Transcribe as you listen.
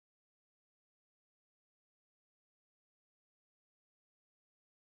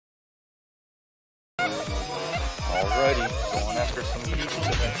Alrighty, going after some geese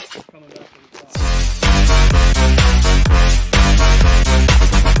today.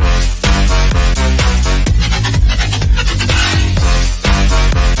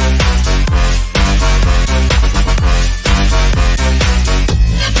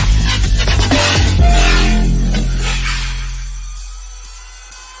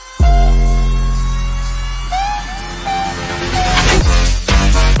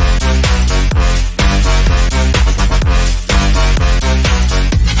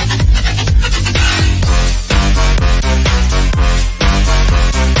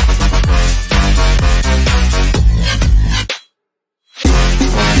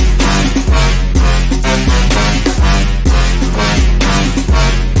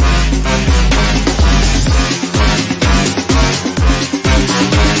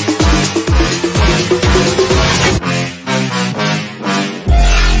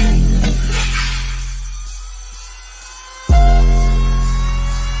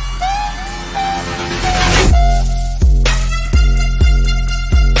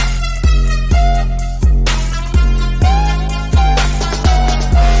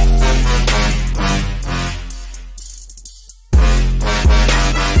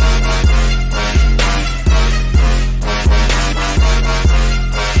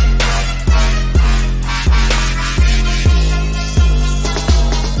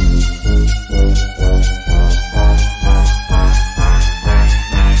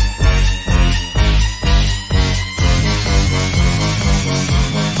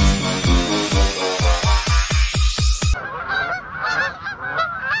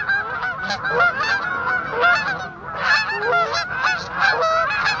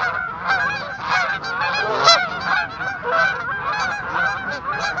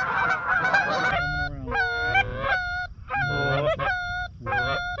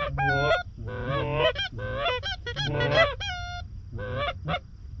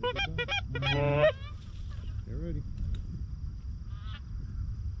 Get ready.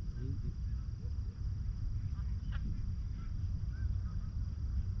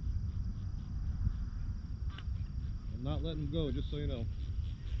 I'm not letting him go, just so you know.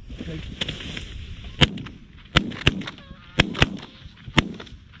 Okay.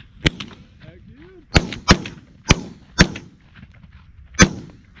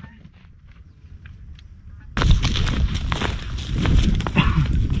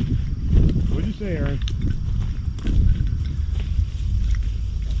 What'd you say, Aaron?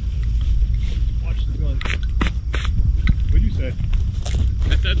 Watch the gun. What'd you say?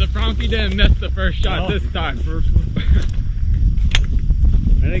 I said the Frankie didn't miss the first shot this time. First one.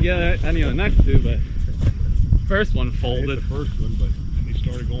 I didn't get any of the next two, but first one folded. I hit the first one, but then he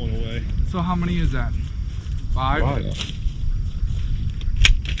started going away. So how many is that? 5?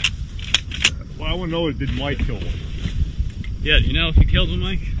 What I want to know is, did Mike kill one? Yeah, do you know if you killed one,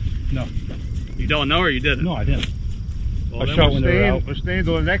 Mike? No. You don't know, or you didn't? No, I didn't. Well, I shot when they were out. We're staying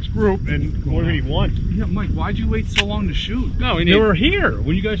to the next group, and what do we want? Yeah, Mike, why'd you wait so long to shoot? No, They were here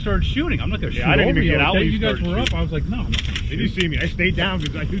when you guys started shooting. I'm not going to shoot I didn't over even get out when you guys were up. shooting. I was like, no, I'm not going to shoot. Did you see me? I stayed down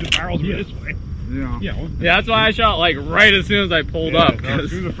because I knew the barrels were this way. Yeah. Yeah, that's why I shot like right as soon as I pulled up. No, as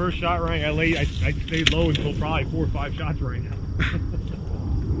soon as the first shot rang, I stayed low until probably 4 or 5 shots rang out.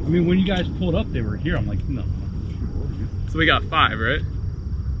 I mean, when you guys pulled up, they were here. I'm like, no. So we got 5, right?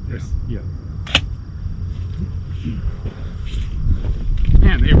 Yeah.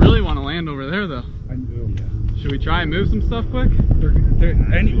 Man, they really want to land over there, though. I do. Yeah. Should we try and move some stuff quick?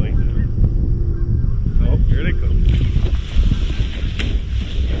 Anyway. Oh, here they come.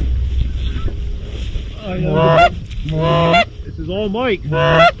 This is all Mike.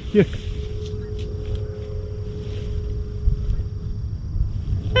 I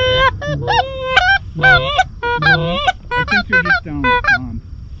think they're just down the pond.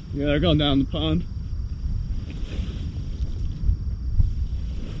 Yeah, they're going down the pond.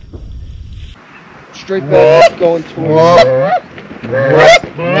 Straight back, going towards.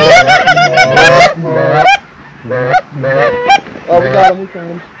 Oh, we got him, we found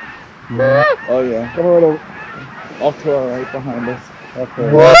him. Oh yeah, come right over. Off to our right, behind us. Okay.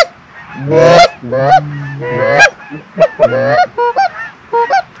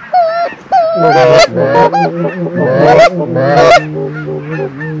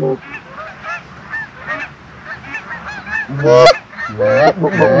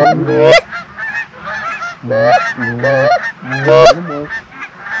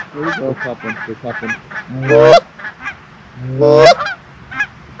 There we go, cupping, they're cupping.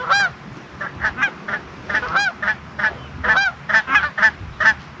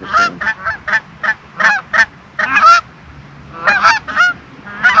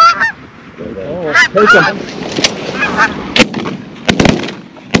 Oh, take him.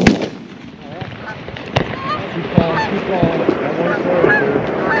 Keep calm. That one's forward,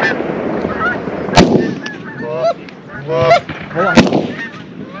 Hold on.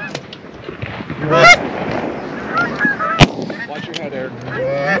 Watch your head, Eric.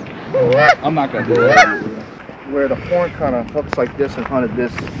 I'm not gonna do that. Where the horn kind of hooks like this and kind of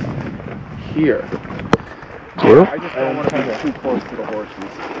this here. I just don't want to be too close to the horses.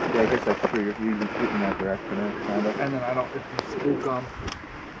 Yeah, I guess that's true. You're usually shooting that direction, kind of. And then I don't, if you spook them.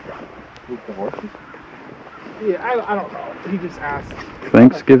 Spook the horses? Yeah, I don't know. He just asked.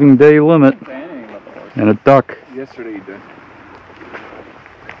 Thanksgiving Day limit. And a duck. Yesterday he did.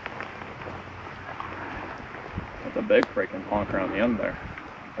 That's a big freaking honker on the end there.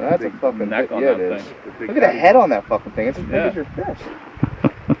 That's a fucking neck on yeah, that it is. thing. Look at the head on that fucking thing. It's as big as your fist.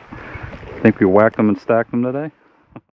 Think we whacked them and stacked them today?